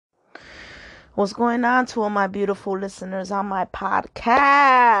What's going on to all my beautiful listeners on my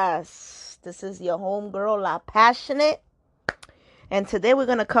podcast? This is your homegirl, La Passionate, and today we're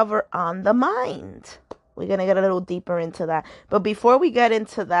going to cover on the mind. We're going to get a little deeper into that. But before we get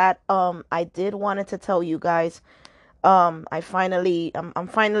into that, I did wanted to tell you guys, I'm finally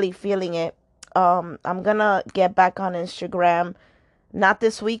feeling it. I'm going to get back on Instagram, not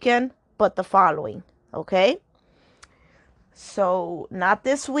this weekend, but the following, okay? So, not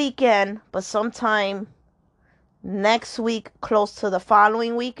this weekend, but sometime next week, close to the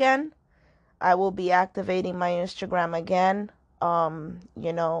following weekend, I will be activating my Instagram again.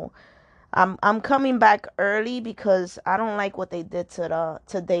 You know, I'm coming back early because I don't like what they did to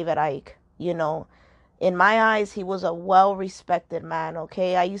David Icke. You know, in my eyes, he was a well-respected man.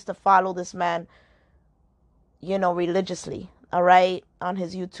 Okay, I used to follow this man, religiously. All right, on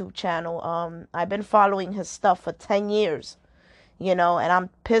his YouTube channel. I've been following his stuff for 10 years. And I'm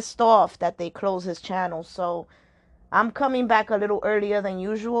pissed off that they closed his channel. So I'm coming back a little earlier than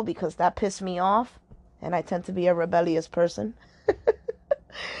usual because that pissed me off. And I tend to be a rebellious person.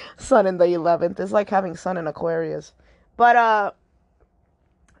 Sun in the 11th. It's like having sun in Aquarius. But,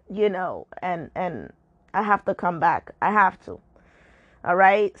 and I have to come back. I have to. All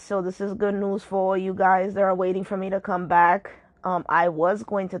right. So this is good news for all you guys that are waiting for me to come back. I was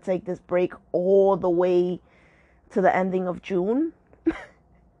going to take this break all the way to the ending of June,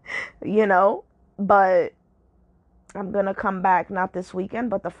 but I'm gonna come back not this weekend,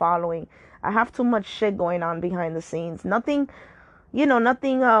 but the following. I have too much shit going on behind the scenes. Nothing,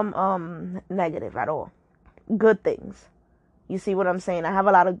 nothing negative at all. Good things. You see what I'm saying? I have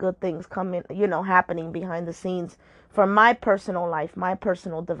a lot of good things coming, happening behind the scenes for my personal life, my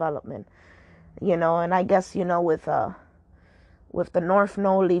personal development. And I guess, with the North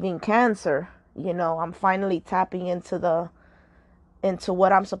Node leaving Cancer, I'm finally tapping into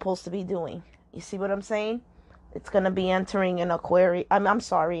what I'm supposed to be doing. You see what I'm saying? It's going to be entering in Aquarius. I'm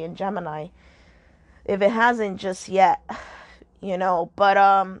sorry, in Gemini. If it hasn't just yet, but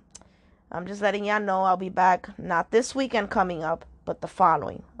I'm just letting y'all know I'll be back not this weekend coming up, but the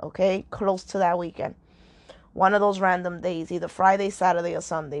following, okay? Close to that weekend. One of those random days, either Friday, Saturday, or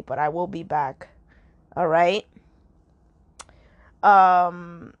Sunday, but I will be back. All right?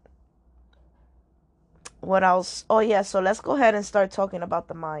 What else? Oh, yeah, so let's go ahead and start talking about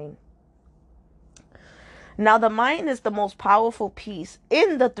the mind. Now, the mind is the most powerful piece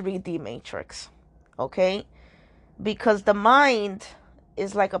in the 3D matrix, okay? Because the mind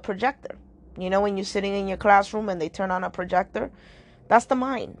is like a projector. When you're sitting in your classroom and they turn on a projector, that's the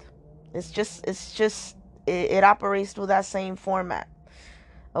mind. It operates through that same format,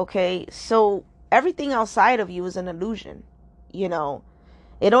 okay? So everything outside of you is an illusion,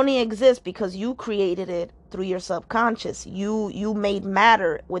 It only exists because you created it through your subconscious. You made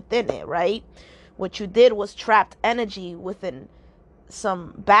matter within it, right? What you did was trapped energy within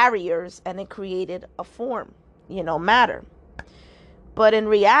some barriers and it created a form, matter. But in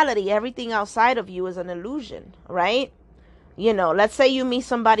reality, everything outside of you is an illusion, right? Let's say you meet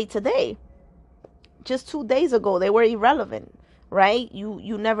somebody today. Just 2 days ago, they were irrelevant, right?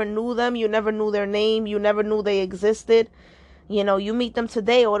 You never knew them. You never knew their name. You never knew they existed. You meet them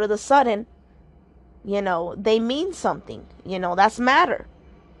today, all of a sudden, they mean something. That's matter,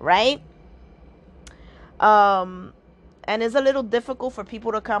 right? And it's a little difficult for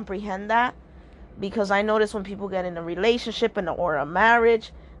people to comprehend that because I notice when people get in a relationship or a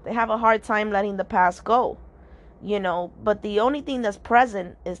marriage, they have a hard time letting the past go, but the only thing that's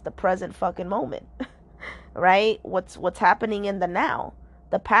present is the present fucking moment, right? What's happening in the now.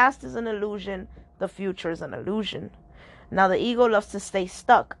 The past is an illusion. The future is an illusion. Now, the ego loves to stay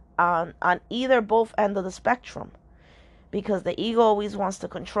stuck on either both end of the spectrum because the ego always wants to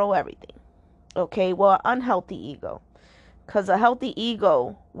control everything. Okay, well, unhealthy ego. Because a healthy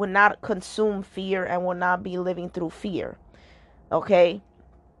ego would not consume fear and will not be living through fear. Okay?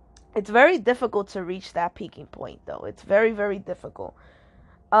 It's very difficult to reach that peaking point, though. It's very, very difficult.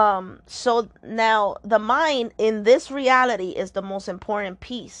 So now the mind in this reality is the most important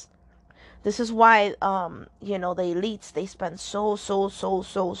piece. This is why, the elites, they spend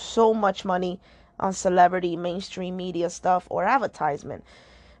so much money on celebrity, mainstream media stuff or advertisement.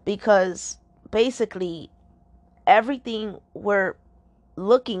 Because basically everything we're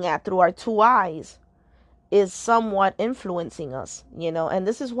looking at through our two eyes is somewhat influencing us, and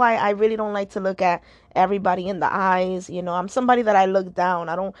this is why I really don't like to look at everybody in the eyes. I'm somebody that I look down.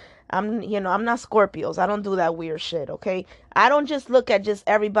 I'm not Scorpios. I don't do that weird shit, okay? I don't just look at just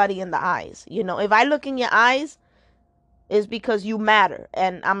everybody in the eyes. If I look in your eyes, it's because you matter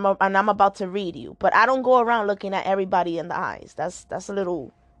and I'm about to read you. But I don't go around looking at everybody in the eyes. That's a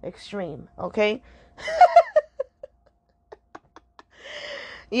little extreme, okay?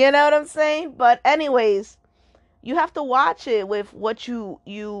 You know what I'm saying? But anyways, you have to watch it with what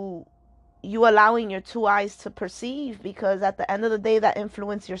you allowing your two eyes to perceive, because at the end of the day that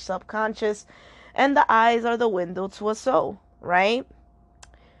influence your subconscious, and the eyes are the window to a soul, right?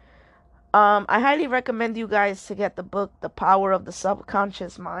 I highly recommend you guys to get the book The Power of the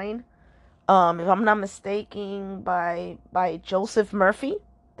Subconscious Mind. If I'm not mistaken, by Joseph Murphy.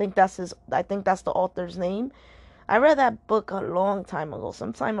 I think that's the author's name. I read that book a long time ago,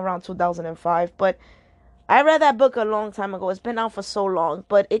 sometime around 2005, but I read that book a long time ago. It's been out for so long,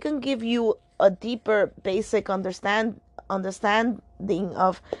 but it can give you a deeper basic understanding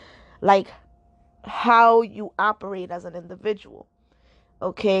of like how you operate as an individual.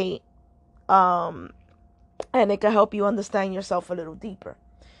 Okay? And it can help you understand yourself a little deeper.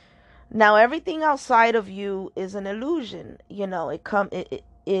 Now, everything outside of you is an illusion. You know,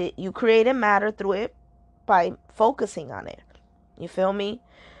 you create matter through it by focusing on it. You feel me?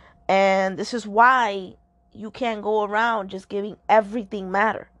 And this is why you can't go around just giving everything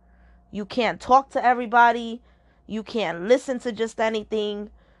matter. You can't talk to everybody. You can't listen to just anything.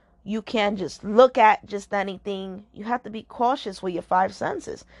 You can't just look at just anything. You have to be cautious with your five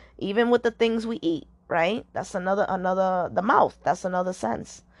senses, even with the things we eat, right? That's the mouth. That's another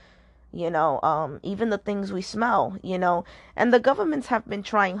sense. Even the things we smell, and the governments have been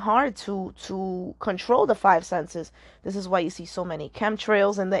trying hard to control the five senses. This is why you see so many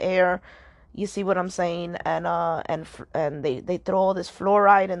chemtrails in the air. You see what I'm saying? And they throw all this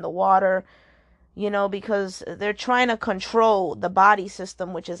fluoride in the water, because they're trying to control the body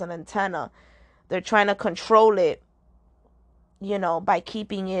system, which is an antenna. They're trying to control it, by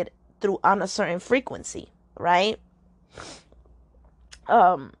keeping it on a certain frequency, right?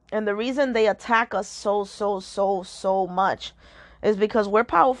 And the reason they attack us so much is because we're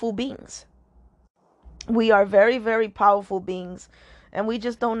powerful beings. We are very, very powerful beings, and we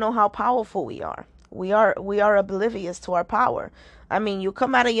just don't know how powerful we are. We are oblivious to our power. I mean, you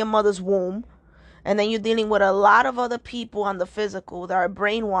come out of your mother's womb, and then you're dealing with a lot of other people on the physical that are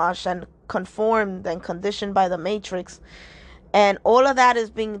brainwashed and conformed and conditioned by the matrix. And all of that is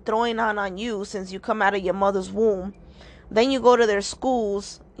being thrown on you since you come out of your mother's womb. Then you go to their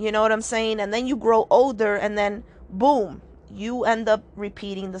schools, you know what I'm saying? And then you grow older, and then boom, you end up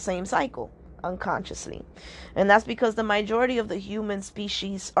repeating the same cycle unconsciously. And that's because the majority of the human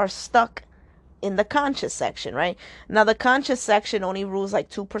species are stuck in the conscious section, right? Now, the conscious section only rules like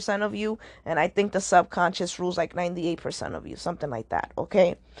 2% of you, and I think the subconscious rules like 98% of you, something like that,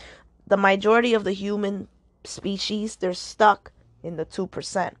 okay? The majority of the human species, they're stuck in the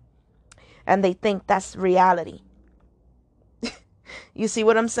 2%, and they think that's reality. You see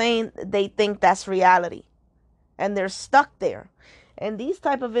what I'm saying? They think that's reality, and they're stuck there. And these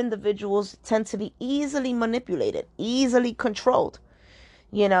type of individuals tend to be easily manipulated, easily controlled.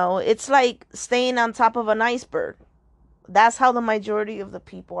 It's like staying on top of an iceberg. That's how the majority of the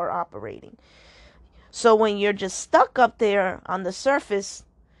people are operating. So when you're just stuck up there on the surface,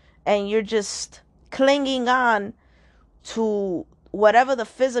 and you're just clinging on to whatever the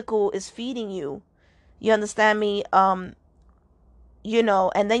physical is feeding you, you understand me? And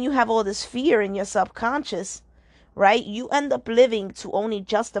then you have all this fear in your subconscious, right? You end up living to only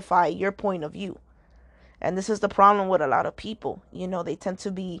justify your point of view. And this is the problem with a lot of people. They tend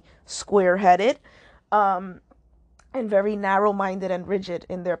to be square-headed, and very narrow-minded and rigid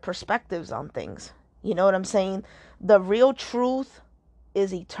in their perspectives on things. You know what I'm saying? The real truth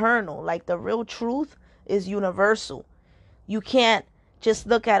is eternal. Like, the real truth is universal. You can't just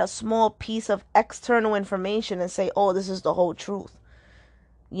look at a small piece of external information and say, oh, this is the whole truth.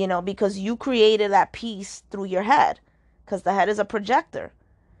 Because you created that piece through your head, because the head is a projector.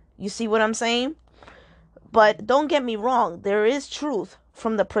 You see what I'm saying? But don't get me wrong, there is truth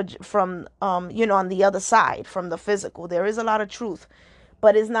on the other side, from the physical. There is a lot of truth,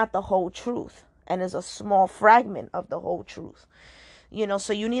 but it's not the whole truth, and is a small fragment of the whole truth.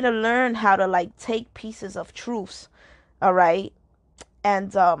 So you need to learn how to take pieces of truths, all right,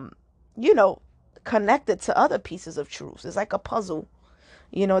 and connect it to other pieces of truths. It's like a puzzle.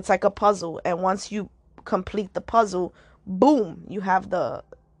 It's like a puzzle, and once you complete the puzzle, boom, you have the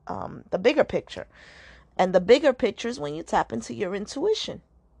bigger picture. And the bigger picture is when you tap into your intuition.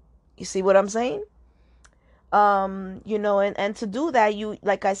 You see what I'm saying? And to do that,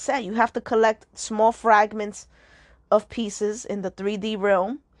 like I said, you have to collect small fragments of pieces in the 3D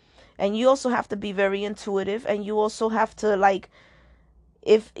realm. And you also have to be very intuitive, and you also have to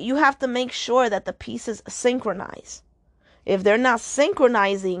if you have to make sure that the pieces synchronize. If they're not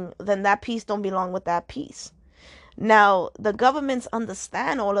synchronizing, then that piece don't belong with that piece. Now, the governments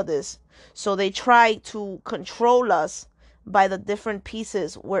understand all of this, so they try to control us by the different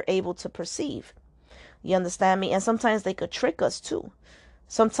pieces we're able to perceive. You understand me? And sometimes they could trick us too.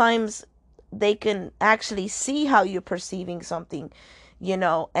 Sometimes they can actually see how you're perceiving something,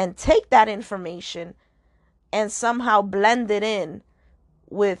 and take that information and somehow blend it in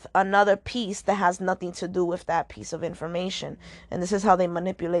with another piece that has nothing to do with that piece of information. And this is how they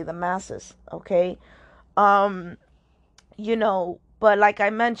manipulate the masses, okay? Um, but like I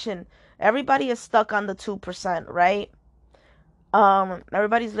mentioned, everybody is stuck on the 2%, right?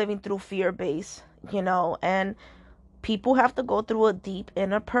 Everybody's living through fear base, and people have to go through a deep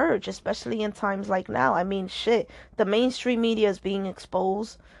inner purge, especially in times like now. I mean, shit, the mainstream media is being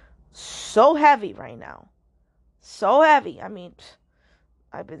exposed so heavy right now. So heavy. I mean,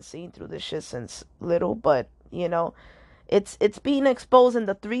 I've been seeing through this shit since little, but it's being exposed in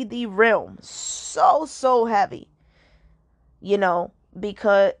the 3D realm so heavy, you know,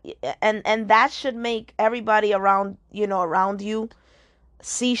 because and that should make everybody around you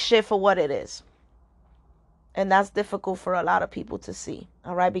see shit for what it is. And that's difficult for a lot of people to see,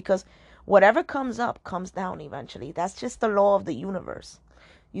 all right? Because whatever comes up comes down eventually. That's just the law of the universe.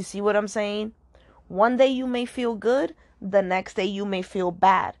 You see what I'm saying? One day you may feel good, the next day you may feel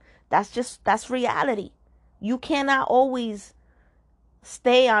bad. That's reality. You cannot always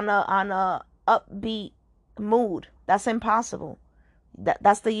stay on a upbeat mood. That's impossible.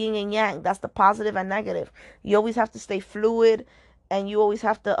 That's the yin and yang. That's the positive and negative. You always have to stay fluid, and you always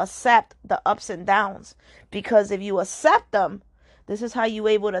have to accept the ups and downs, because if you accept them, this is how you're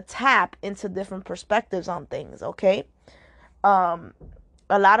able to tap into different perspectives on things. Okay. A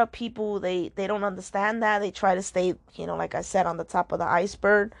lot of people, they don't understand that. They try to stay, like I said, on the top of the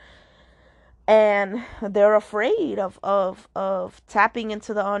iceberg, and they're afraid of tapping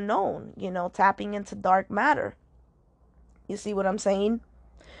into the unknown, tapping into dark matter. You see what I'm saying?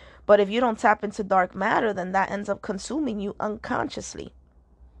 But if you don't tap into dark matter, then that ends up consuming you unconsciously.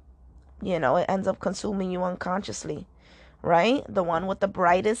 It ends up consuming you unconsciously, right? The one with the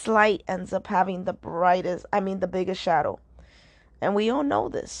brightest light ends up having the biggest shadow. And we all know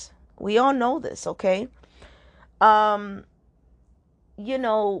this. We all know this, okay? Um, you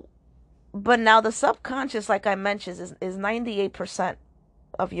know, but now the subconscious, like I mentioned, is 98%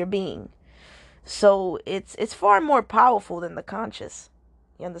 of your being. So it's far more powerful than the conscious.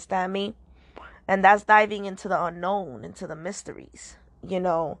 You understand me? And that's diving into the unknown, into the mysteries,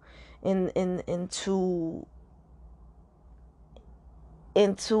 into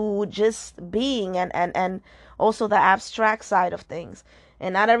just being, and also the abstract side of things.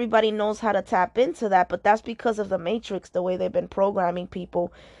 And not everybody knows how to tap into that, but that's because of the matrix, the way they've been programming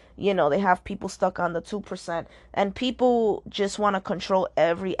people. They have people stuck on the 2%, and people just want to control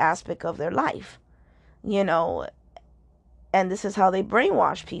every aspect of their life, you know, and this is how they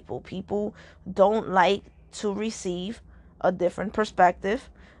brainwash people. People don't like to receive a different perspective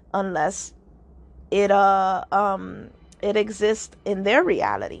unless it exists in their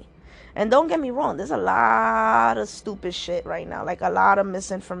reality. And don't get me wrong, there's a lot of stupid shit right now, like a lot of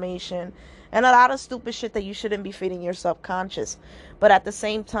misinformation and a lot of stupid shit that you shouldn't be feeding your subconscious. But at the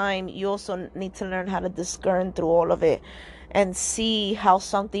same time, you also need to learn how to discern through all of it and see how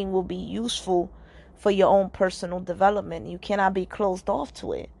something will be useful for your own personal development. You cannot be closed off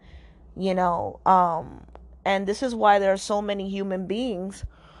to it, and this is why there are so many human beings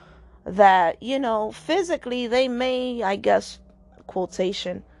that, physically they may, I guess,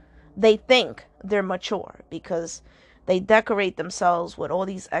 quotation, they think they're mature because they decorate themselves with all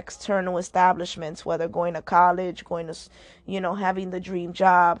these external establishments, whether going to college, going to, having the dream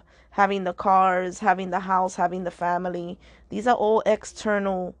job, having the cars, having the house, having the family. These are all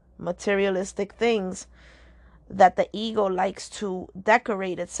external materialistic things that the ego likes to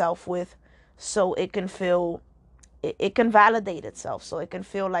decorate itself with, so it can feel, it can validate itself, so it can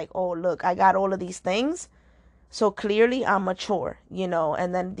feel like, oh look, I got all of these things, so clearly I'm mature,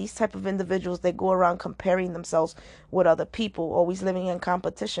 and then these type of individuals, they go around comparing themselves with other people, always living in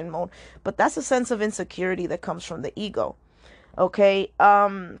competition mode. But that's a sense of insecurity that comes from the ego. Okay.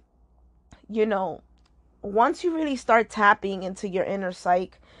 Once you really start tapping into your inner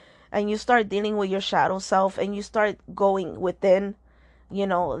psyche, and you start dealing with your shadow self, and you start going within,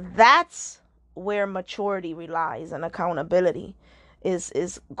 that's where maturity relies, and accountability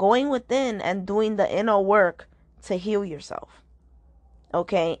is going within and doing the inner work to heal yourself.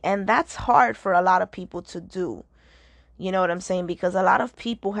 Okay. And that's hard for a lot of people to do. You know what I'm saying? Because a lot of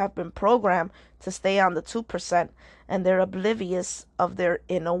people have been programmed to stay on the 2%, and they're oblivious of their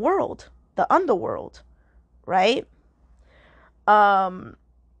inner world, the underworld, right? Um,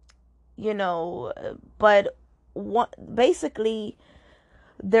 but what basically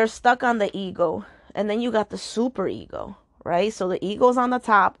they're stuck on the ego, and then you got the super ego, right? So the ego's on the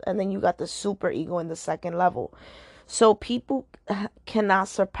top, and then you got the super ego in the second level. So people cannot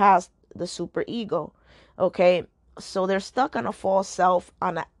surpass the super ego, okay? So they're stuck on a false self,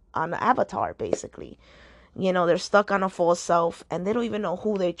 on an avatar, basically. They're stuck on a false self, and they don't even know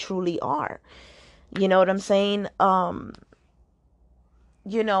who they truly are. You know what I'm saying? But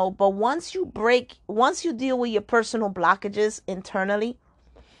once you deal with your personal blockages internally,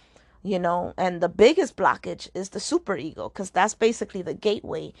 and the biggest blockage is the superego, because that's basically the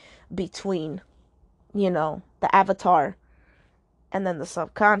gateway between, the avatar and then the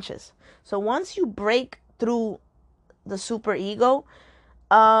subconscious. So once you break through the superego,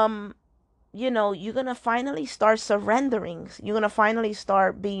 you're going to finally start surrendering. You're going to finally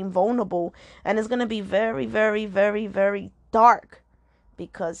start being vulnerable, and it's going to be very, very, very, very dark,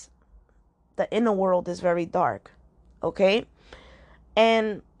 because the inner world is very dark. Okay?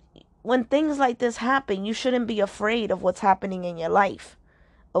 And when things like this happen, you shouldn't be afraid of what's happening in your life.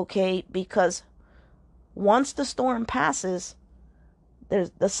 Okay? Because once the storm passes,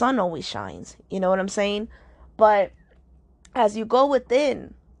 the sun always shines. You know what I'm saying? But as you go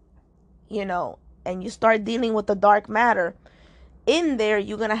within, and you start dealing with the dark matter, in there,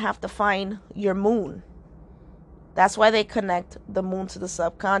 you're going to have to find your moon. That's why they connect the moon to the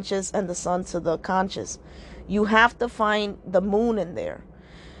subconscious and the sun to the conscious. You have to find the moon in there.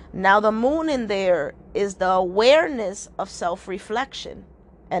 Now, the moon in there is the awareness of self-reflection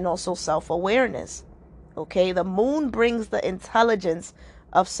and also self-awareness. Okay, the moon brings the intelligence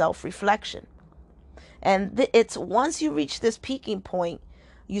of self-reflection. And it's once you reach this peaking point,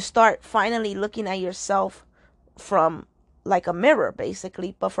 you start finally looking at yourself from like a mirror,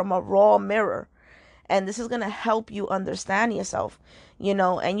 basically, but from a raw mirror. And this is going to help you understand yourself,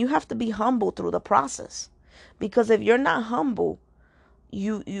 and you have to be humble through the process. Because if you're not humble,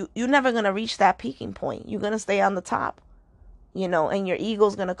 you're never going to reach that peaking point. You're going to stay on the top, and your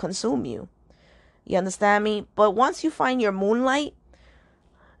ego's going to consume you. You understand me? But once you find your moonlight,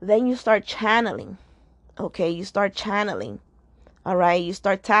 then you start channeling. Okay, you start channeling. All right, you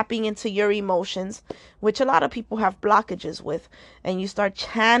start tapping into your emotions, which a lot of people have blockages with, and you start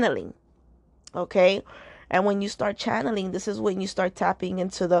channeling. Okay, and when you start channeling, this is when you start tapping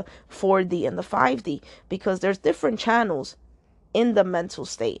into the 4D and the 5D, because there's different channels in the mental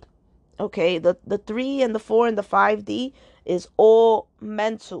state. Okay, the 3 and the 4 and the 5D is all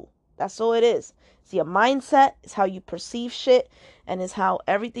mental. That's all it is. It's your mindset, it's how you perceive shit, and it's how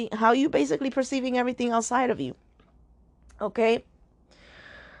you basically perceiving everything outside of you. Okay?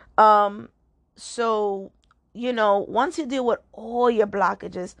 So, once you deal with all your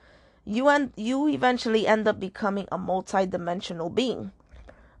blockages, you eventually end up becoming a multi-dimensional being.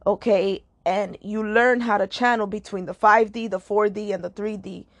 Okay? And you learn how to channel between the 5D, the 4D, and the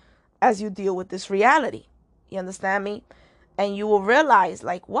 3D as you deal with this reality. You understand me? And you will realize,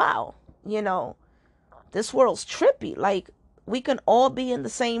 like, wow, this world's trippy. Like, we can all be in the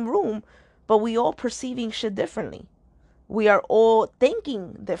same room, but we all perceiving shit differently. We are all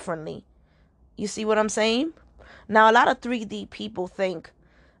thinking differently. You see what I'm saying? Now, a lot of 3D people think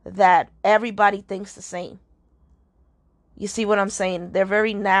that everybody thinks the same. You see what I'm saying? They're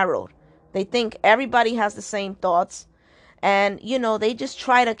very narrowed. They think everybody has the same thoughts. And, they just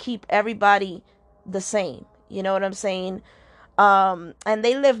try to keep everybody the same. You know what I'm saying? And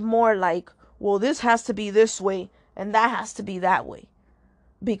they live more like, well, this has to be this way and that has to be that way.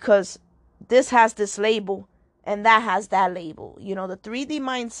 Because this has this label and that has that label. The 3D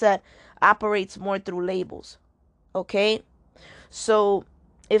mindset operates more through labels. Okay? So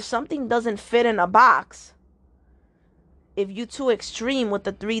if something doesn't fit in a box, if you're too extreme with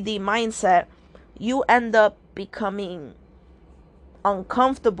the 3D mindset, you end up becoming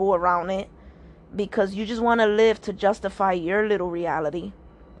uncomfortable around it, because you just want to live to justify your little reality.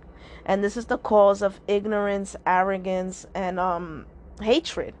 And this is the cause of ignorance, arrogance, and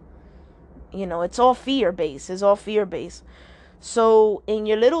hatred. It's all fear-based. It's all fear-based. So in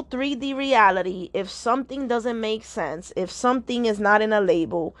your little 3D reality, if something doesn't make sense, if something is not in a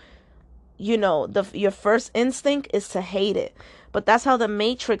label, your first instinct is to hate it. But that's how the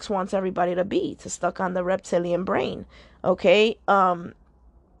Matrix wants everybody to be, to stuck on the reptilian brain. Okay?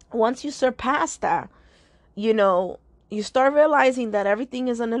 Once you surpass that, you start realizing that everything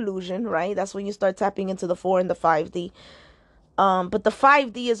is an illusion, right? That's when you start tapping into the 4 and the 5D. But the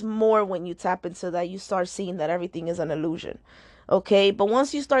 5D is more when you tap into that, you start seeing that everything is an illusion. Okay? But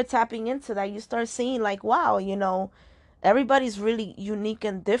once you start tapping into that, you start seeing like, wow, everybody's really unique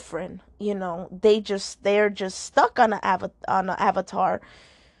and different. They're just stuck on an avatar,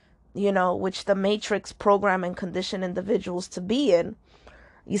 which the Matrix program and condition individuals to be in.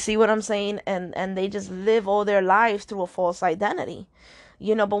 You see what I'm saying? And they just live all their lives through a false identity.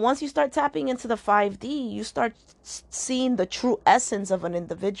 But once you start tapping into the 5D, you start seeing the true essence of an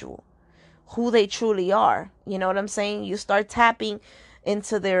individual, who they truly are. You know what I'm saying? You start tapping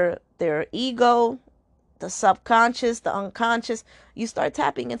into their ego, the subconscious, the unconscious. You start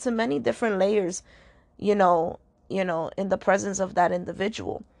tapping into many different layers, in the presence of that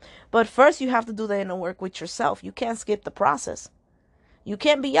individual. But first you have to do the inner work with yourself. You can't skip the process. You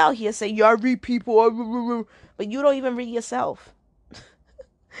can't be out here saying, yeah, I read people, but you don't even read yourself.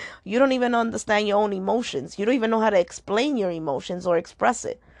 You don't even understand your own emotions. You don't even know how to explain your emotions or express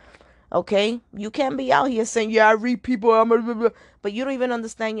it. Okay? You can't be out here saying, yeah, I read people, but you don't even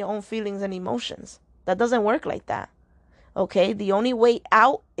understand your own feelings and emotions. That doesn't work like that. Okay? The only way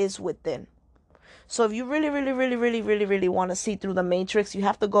out is within. So if you really, really, really, really, really, really want to see through the matrix, you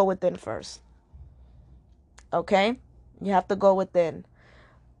have to go within first. Okay? You have to go within.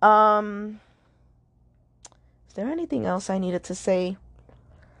 Is there anything else I needed to say?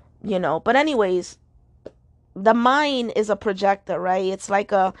 But anyways, the mind is a projector, right? It's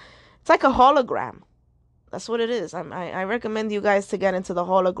like a hologram. That's what it is. I recommend you guys to get into the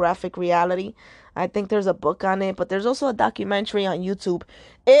holographic reality. I think there's a book on it, but there's also a documentary on YouTube,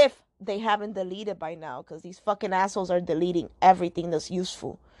 if they haven't deleted by now, because these fucking assholes are deleting everything that's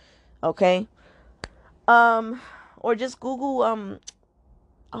useful. Okay? Or just Google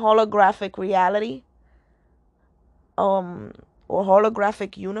holographic reality. Or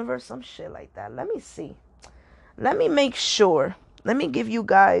holographic universe, some shit like that. Let me see. Let me make sure. Let me give you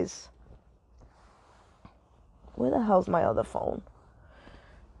guys. Where the hell's my other phone?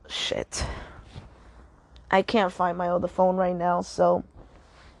 Shit. I can't find my other phone right now, so.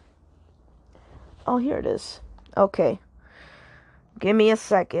 Oh, here it is. Okay. Give me a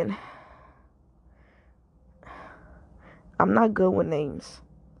second. I'm not good with names.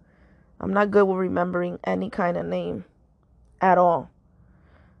 I'm not good with remembering any kind of name. At all.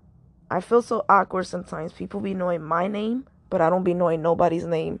 I feel so awkward sometimes. People be knowing my name, but I don't be knowing nobody's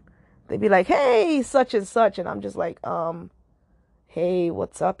name. They be like, hey, such and such. And I'm just like, hey,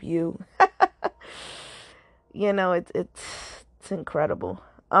 what's up, you? It's incredible.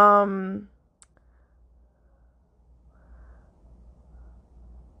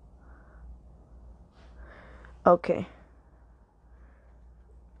 Okay.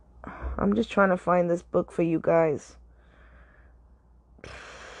 I'm just trying to find this book for you guys.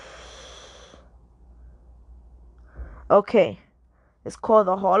 Okay, it's called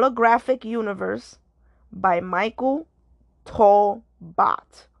The Holographic Universe by Michael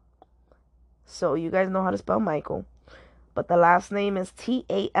Talbot. So you guys know how to spell Michael, but the last name is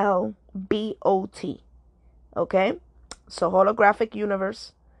Talbot. Okay, so Holographic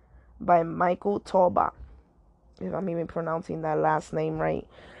Universe by Michael Talbot, if I'm even pronouncing that last name right.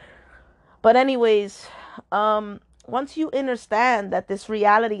 But anyways, once you understand that this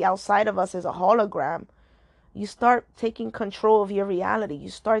reality outside of us is a hologram, you start taking control of your reality. You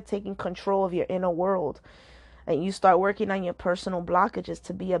start taking control of your inner world. And you start working on your personal blockages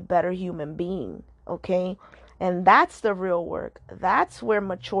to be a better human being. Okay? And that's the real work. That's where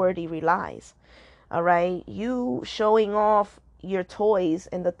maturity relies. All right? You showing off your toys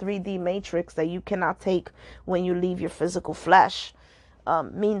in the 3D matrix that you cannot take when you leave your physical flesh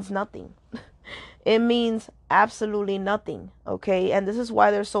means nothing. It means absolutely nothing. Okay? And this is why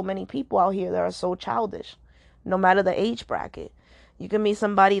there's so many people out here that are so childish. No matter the age bracket. You can meet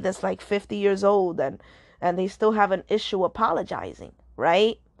somebody that's like 50 years old and they still have an issue apologizing,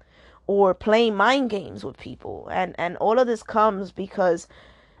 right? Or playing mind games with people. And all of this comes because,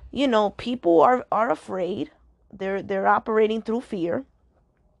 people are afraid. They're operating through fear.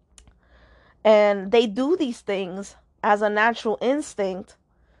 And they do these things as a natural instinct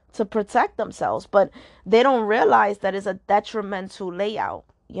to protect themselves. But they don't realize that it's a detrimental layout.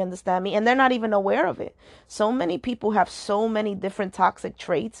 You understand me? And they're not even aware of it. So many people have so many different toxic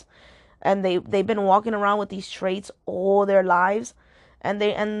traits, and they've been walking around with these traits all their lives, and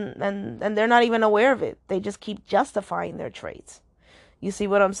they're not even aware of it. They just keep justifying their traits. You see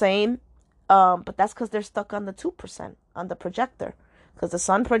what I'm saying? But that's because they're stuck on the 2%, on the projector. Because the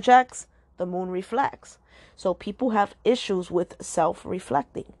sun projects, the moon reflects. So people have issues with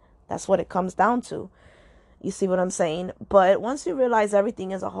self-reflecting. That's what it comes down to. You see what I'm saying? But once you realize everything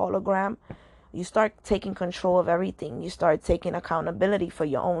is a hologram, you start taking control of everything. You start taking accountability for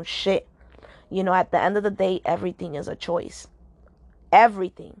your own shit. At the end of the day, everything is a choice.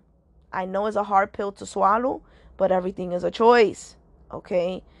 Everything. I know it's a hard pill to swallow, but everything is a choice.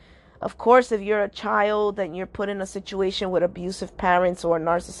 Okay? Of course, if you're a child and you're put in a situation with abusive parents or a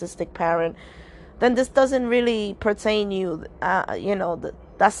narcissistic parent, then this doesn't really pertain you.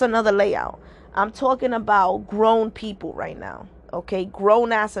 That's another layout. I'm talking about grown people right now, okay?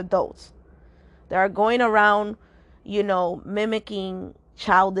 Grown ass adults that are going around, mimicking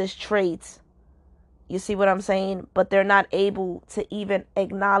childish traits. You see what I'm saying? But they're not able to even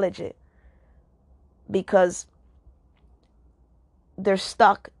acknowledge it because they're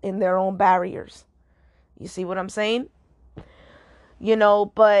stuck in their own barriers. You see what I'm saying?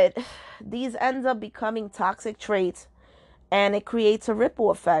 But these ends up becoming toxic traits, and it creates a ripple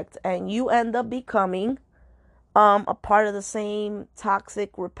effect, and you end up becoming a part of the same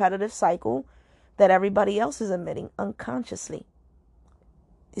toxic repetitive cycle that everybody else is emitting unconsciously.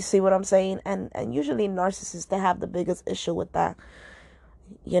 You see what I'm saying? And usually narcissists, they have the biggest issue with that.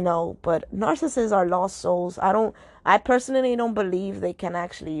 But narcissists are lost souls. I personally don't believe they can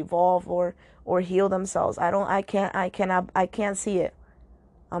actually evolve or heal themselves. I can't see it.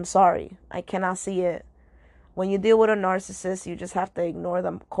 I'm sorry. I cannot see it. When you deal with a narcissist, you just have to ignore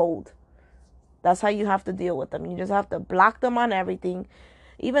them cold. That's how you have to deal with them. You just have to block them on everything,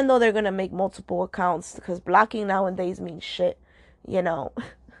 even though they're going to make multiple accounts, because blocking nowadays means shit,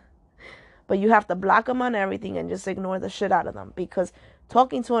 But you have to block them on everything and just ignore the shit out of them, because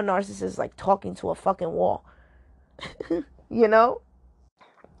talking to a narcissist is like talking to a fucking wall.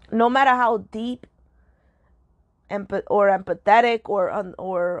 No matter how deep or empathetic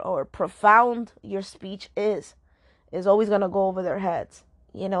or profound your speech is always gonna go over their heads.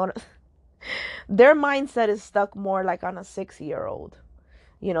 Their mindset is stuck more like on a 6-year-old.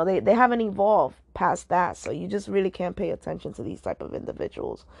 They haven't evolved past that, so you just really can't pay attention to these type of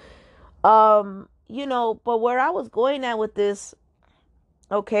individuals. But where I was going at with this,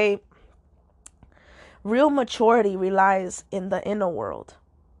 okay, real maturity relies in the inner world.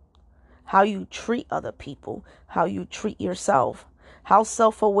 How you treat other people, how you treat yourself, how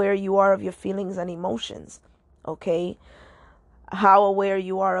self-aware you are of your feelings and emotions, okay? How aware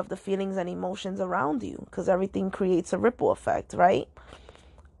you are of the feelings and emotions around you, because everything creates a ripple effect, right?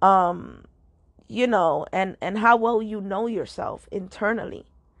 And how well you know yourself internally.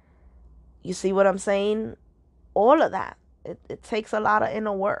 You see what I'm saying? All of that. It takes a lot of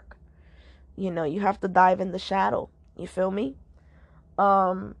inner work. You have to dive in the shadow. You feel me?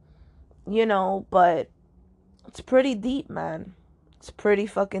 But it's pretty deep, man. It's pretty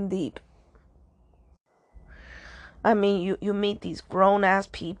fucking deep. I mean, you meet these grown ass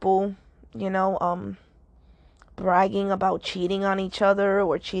people, bragging about cheating on each other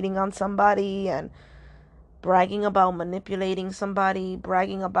or cheating on somebody, and bragging about manipulating somebody,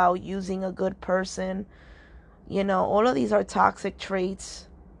 bragging about using a good person. All of these are toxic traits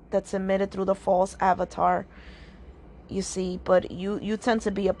that's emitted through the false avatar, you see, but you tend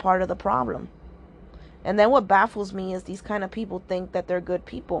to be a part of the problem. And then what baffles me is these kind of people think that they're good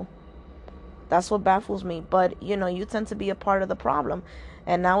people. That's what baffles me. But, you tend to be a part of the problem.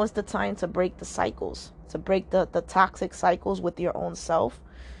 And now is the time to break the cycles, to break the toxic cycles with your own self,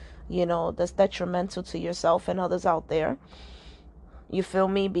 that's detrimental to yourself and others out there. You feel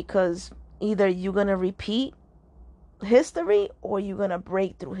me? Because either you're going to repeat history or you're going to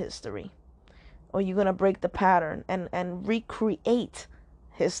break through history. Or you're going to break the pattern and recreate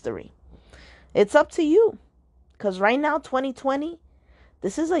history. It's up to you. Because right now, 2020,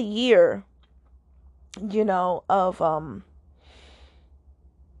 this is a year, of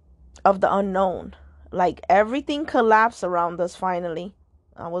the unknown. Like, everything collapsed around us finally.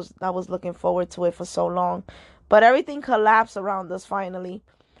 I was looking forward to it for so long. But everything collapsed around us finally.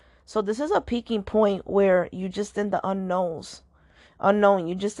 So this is a peaking point where you're just in the unknown.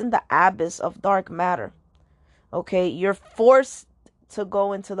 You're just in the abyss of dark matter. Okay, you're forced to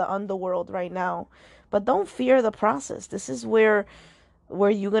go into the underworld right now, but don't fear the process. This is where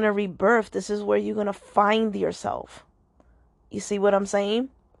you're gonna rebirth. This is where you're gonna find yourself. You see what I'm saying?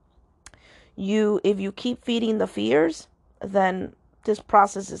 If you keep feeding the fears, then this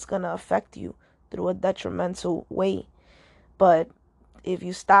process is gonna affect you through a detrimental way. But if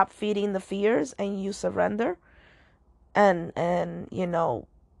you stop feeding the fears and you surrender and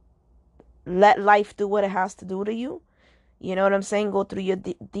let life do what it has to do to you, you know what I'm saying? Go through your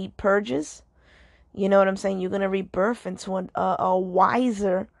deep purges. You know what I'm saying? You're going to rebirth into a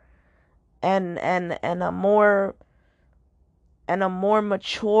wiser and a more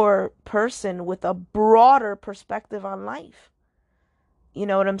mature person with a broader perspective on life. You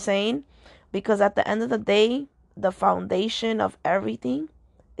know what I'm saying? Because at the end of the day, the foundation of everything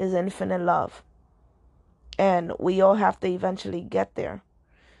is infinite love. And we all have to eventually get there.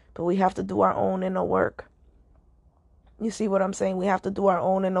 But we have to do our own inner work. You see what I'm saying? We have to do our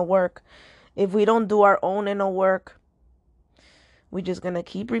own inner work. If we don't do our own inner work, we're just going to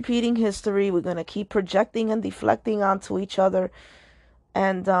keep repeating history. We're going to keep projecting and deflecting onto each other.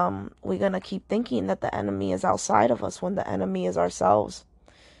 And we're going to keep thinking that the enemy is outside of us when the enemy is ourselves.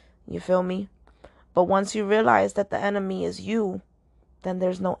 You feel me? But once you realize that the enemy is you, then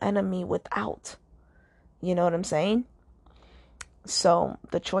there's no enemy without. You know what I'm saying? So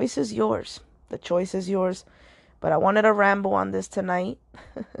the choice is yours. The choice is yours. But I wanted to ramble on this tonight.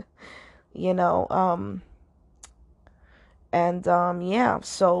 You know, yeah,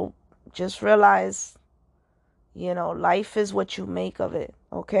 so just realize, you know, life is what you make of it,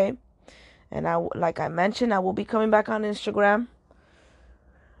 okay? And like I mentioned, I will be coming back on Instagram.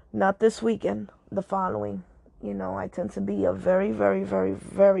 Not this weekend, the following. You know, I tend to be a very, very, very,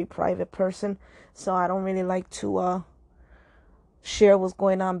 very private person, so I don't really like to share what's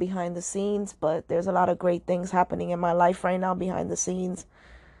going on behind the scenes, but there's a lot of great things happening in my life right now behind the scenes,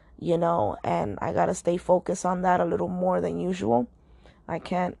 you know, and I gotta stay focused on that a little more than usual. I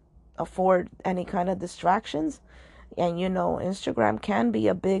can't afford any kind of distractions, and you know, Instagram can be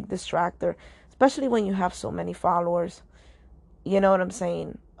a big distractor, especially when you have so many followers. You know what I'm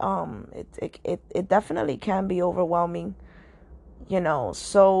saying? It definitely can be overwhelming, you know.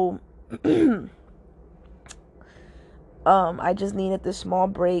 So I just needed this small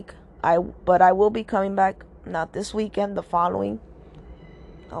break. But I will be coming back, not this weekend, the following.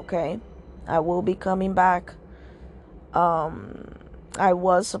 Okay, I will be coming back. I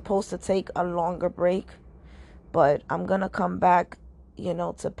was supposed to take a longer break, but I'm gonna come back, you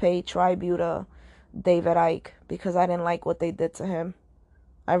know, to pay tribute to David Icke, because I didn't like what they did to him.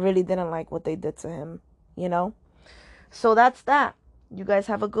 I really didn't like what they did to him, you know. So that's that. You guys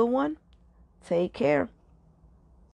have a good one. Take care.